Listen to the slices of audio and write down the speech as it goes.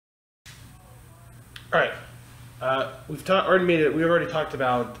All right. We've already talked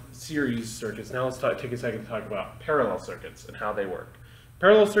about series circuits. Now let's take a second to talk about parallel circuits and how they work.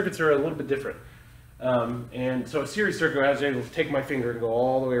 Parallel circuits are a little bit different. And so a series circuit, I was able to take my finger and go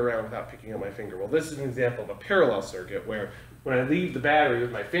all the way around without picking up my finger. Well, this is an example of a parallel circuit where when I leave the battery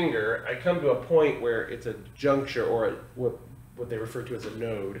with my finger, I come to a point where it's a juncture, or what they refer to as a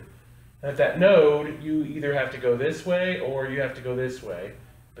node. And at that node, you either have to go this way or you have to go this way,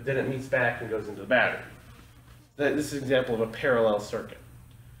 but then it meets back and goes into the battery. This is an example of a parallel circuit.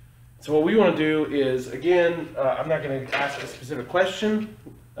 So what we want to do is, again, I'm not going to ask a specific question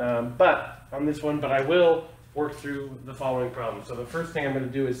but I will work through the following problem. So the first thing I'm going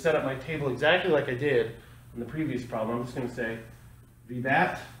to do is set up my table exactly like I did in the previous problem. I'm just going to say V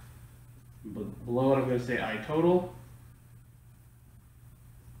that. Below it I'm going to say I total,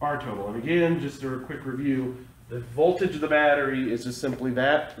 R total. And again, just a quick review, the voltage of the battery is just simply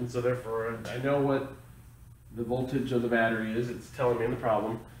that, and so therefore I know what the voltage of the battery is. It's telling me in the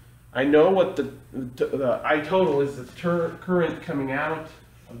problem. I know what the I total is, the current coming out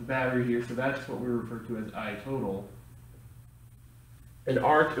of the battery here, so that's what we refer to as I total. And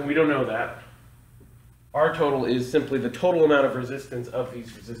we don't know that. R total is simply the total amount of resistance of these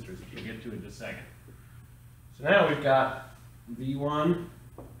resistors, which we'll get to in just a second. So now we've got V1,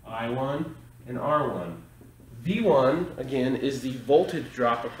 I1, and R1. V1, again, is the voltage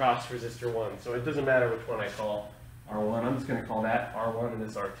drop across resistor 1. So it doesn't matter which one I call R1. I'm just going to call that R1 and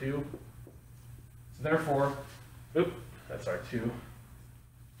this R2. So therefore, that's R2.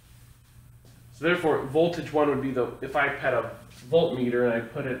 So therefore, voltage 1 would be if I had a voltmeter and I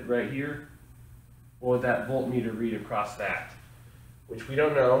put it right here, what would that voltmeter read across that? Which we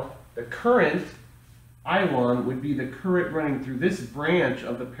don't know. The current, I1, would be the current running through this branch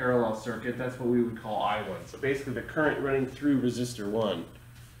of the parallel circuit. That's what we would call I1. So basically the current running through resistor 1.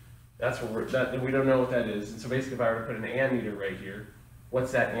 That's what we don't know what that is. And so basically if I were to put an ammeter right here,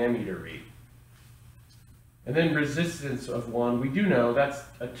 what's that ammeter read? And then resistance of 1, we do know that's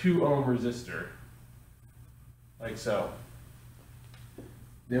a 2 ohm resistor, like so.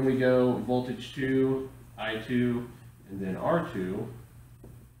 Then we go voltage 2, I2, and then R2.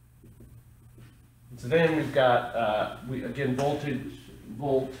 So then we've got, again, volt,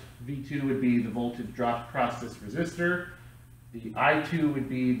 V2 would be the voltage drop across this resistor. The I2 would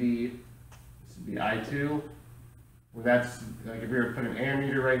be this would be I2. Well, that's, like if we were to put an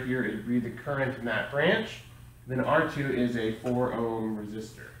ammeter right here, it would read the current in that branch. And then R2 is a 4 ohm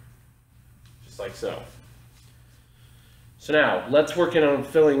resistor, just like so. So now, let's work on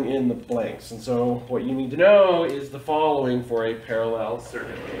filling in the blanks. And so what you need to know is the following for a parallel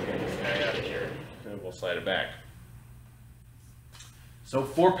circuit. Get this guy out of here. We'll slide it back. So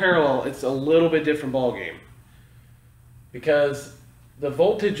for parallel, it's a little bit different ballgame, because the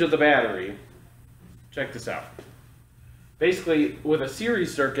voltage of the battery, check this out. Basically, with a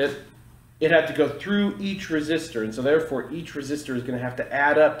series circuit, it had to go through each resistor, and so therefore each resistor is going to have to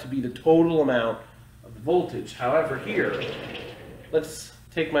add up to be the total amount of the voltage. However, here, let's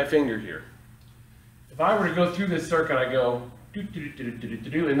take my finger here. If I were to go through this circuit, I go and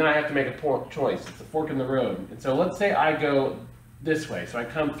then I have to make a choice. It's a fork in the road. And so let's say I go this way. So I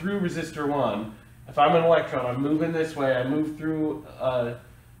come through resistor 1. If I'm an electron, I'm moving this way. I move through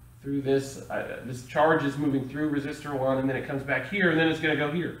this. This charge is moving through resistor 1, and then it comes back here, and then it's going to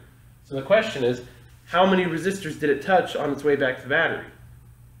go here. So the question is, how many resistors did it touch on its way back to the battery?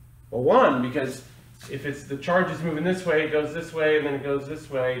 Well, 1, because if the charge is moving this way, it goes this way, and then it goes this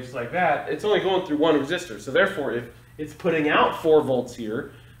way, just like that. It's only going through 1 resistor. So therefore, if it's putting out 4 volts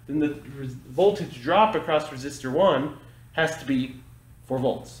here, then the voltage drop across resistor 1 has to be 4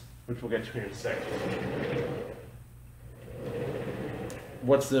 volts, which we'll get to here in a second.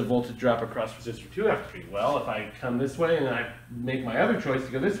 What's the voltage drop across resistor 2 have to be? Well, if I come this way and I make my other choice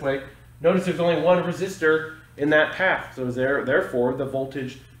to go this way, notice there's only 1 resistor in that path. So therefore, the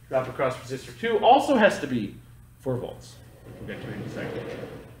voltage drop across resistor 2 also has to be 4 volts. We'll get to it in a second.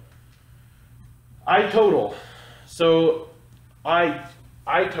 I total. So I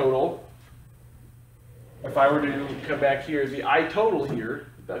total, if I were to come back here, the I total here,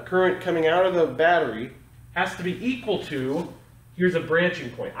 the current coming out of the battery, has to be equal to, here's a branching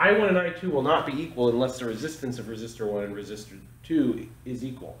point. I1 and I2 will not be equal unless the resistance of resistor 1 and resistor 2 is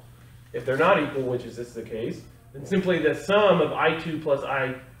equal. If they're not equal, which is this the case, then simply the sum of I2 plus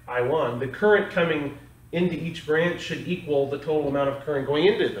I1, the current coming into each branch should equal the total amount of current going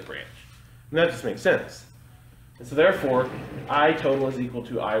into the branch. And that just makes sense. And so therefore, I total is equal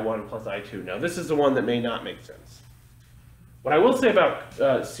to I1 plus I2. Now this is the one that may not make sense. What I will say about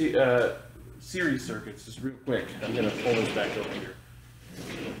series circuits, just real quick, I'm going to pull this back over here.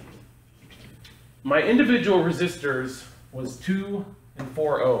 my individual resistors was 2 and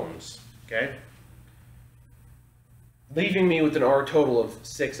 4 ohms, okay? Leaving me with an R total of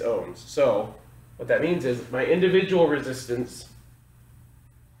 6 ohms. So what that means is my individual resistance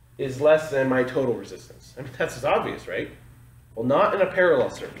is less than my total resistance. I mean, that's just obvious, right? Well, not in a parallel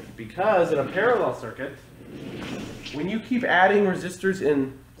circuit, because in a parallel circuit, when you keep adding resistors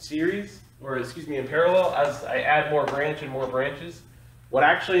in series, or excuse me, in parallel, as I add more branch and more branches, what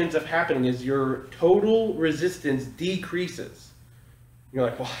actually ends up happening is your total resistance decreases. You're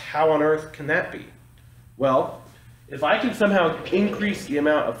like, well, how on earth can that be? Well, if I can somehow increase the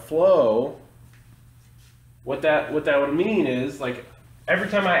amount of flow, what that would mean is, like, every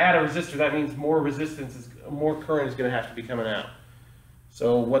time I add a resistor, that means more current is going to have to be coming out.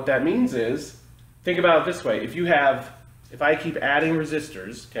 So what that means is, think about it this way: if I keep adding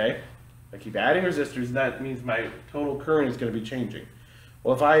resistors, okay, I keep adding resistors, that means my total current is going to be changing.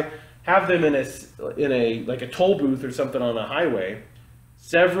 Well, if I have them in a like a toll booth or something on a highway,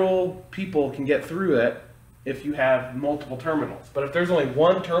 several people can get through it if you have multiple terminals. But if there's only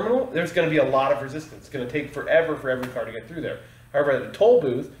one terminal, there's going to be a lot of resistance. It's going to take forever for every car to get through there. However, at a toll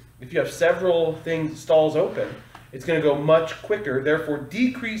booth, if you have several stalls open, it's going to go much quicker, therefore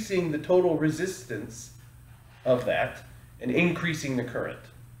decreasing the total resistance of that and increasing the current.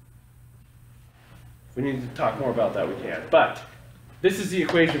 If we need to talk more about that, we can. But this is the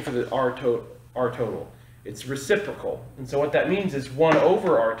equation for the R total. It's reciprocal. And so what that means is 1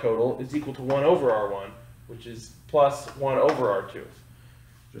 over R total is equal to 1 over R1, which is plus 1 over R2,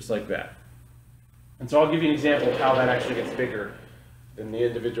 just like that. And so I'll give you an example of how that actually gets bigger than the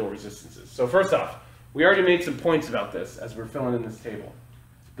individual resistances. So first off, we already made some points about this as we're filling in this table.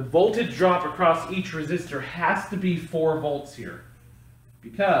 The voltage drop across each resistor has to be 4 volts here,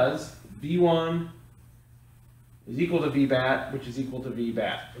 because V1 is equal to VBAT, which is equal to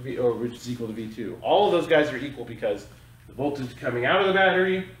VBAT, or which is equal to V2. All of those guys are equal because the voltage coming out of the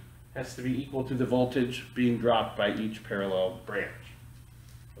battery has to be equal to the voltage being dropped by each parallel branch.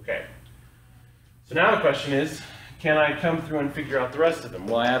 Okay. So now the question is, can I come through and figure out the rest of them?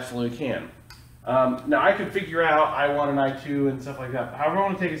 Well, I absolutely can. Now I could figure out I1 and I2 and stuff like that. However, I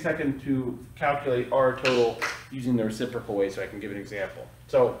want to take a second to calculate R total using the reciprocal way so I can give an example.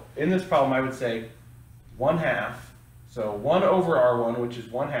 So in this problem, I would say 1/2, so 1 over R1, which is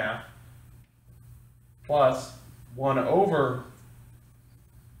 1/2, plus 1 over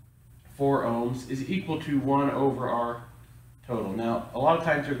 4 ohms is equal to 1 over R total. Now, a lot of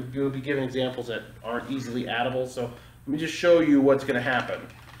times you'll be given examples that aren't easily addable, so let me just show you what's going to happen.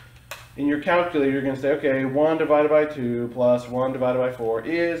 In your calculator, you're going to say, okay, 1 divided by 2 plus 1 divided by 4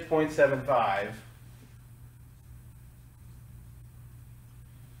 is 0.75.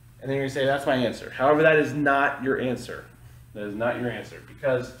 And then you're going to say, that's my answer. However, that is not your answer. That is not your answer,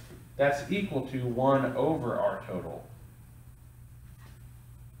 because that's equal to 1 over R total.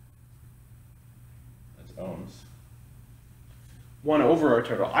 That's ohms. 1 over R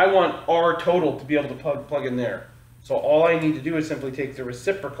total. I want R total to be able to plug in there. So all I need to do is simply take the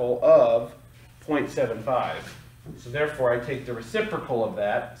reciprocal of 0.75. So therefore I take the reciprocal of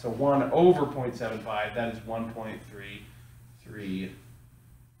that, so 1 over 0.75, that is 1.33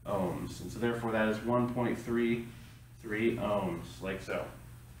 ohms. And so therefore that is 1.33 ohms, like so.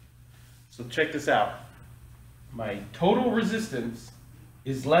 So check this out. My total resistance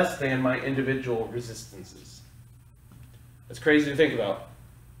is less than my individual resistances. That's crazy to think about,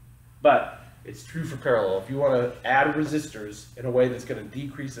 but it's true for parallel. If you want to add resistors in a way that's going to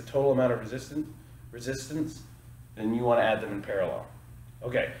decrease the total amount of resistance, then you want to add them in parallel.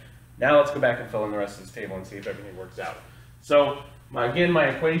 Okay, now let's go back and fill in the rest of this table and see if everything works out. So again, my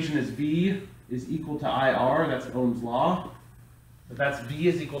equation is V is equal to IR. That's Ohm's law. But that's V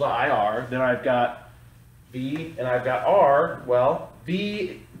is equal to IR. Then I've got V and I've got R. Well,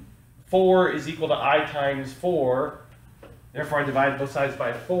 V4 is equal to I times 4. Therefore, I divide both sides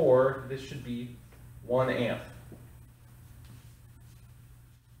by 4. This should be 1 amp.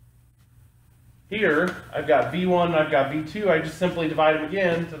 Here, I've got V1 and I've got V2. I just simply divide them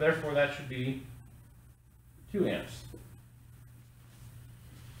again, so therefore that should be 2 amps.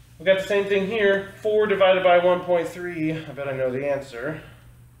 We've got the same thing here. 4 divided by 1.3. I bet I know the answer.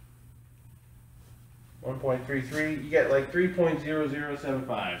 1.33. You get like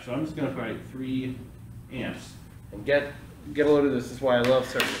 3.0075. So I'm just going to write 3 amps. And get a load of this. This is why I love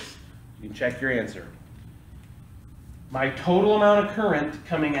circuits. You can check your answer. My total amount of current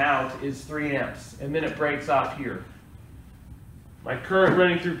coming out is 3 amps, and then it breaks off here. My current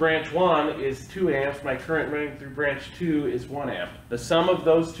running through branch 1 is 2 amps. My current running through branch 2 is 1 amp. The sum of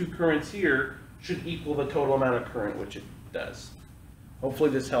those two currents here should equal the total amount of current, which it does.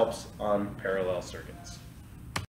 Hopefully this helps on parallel circuits.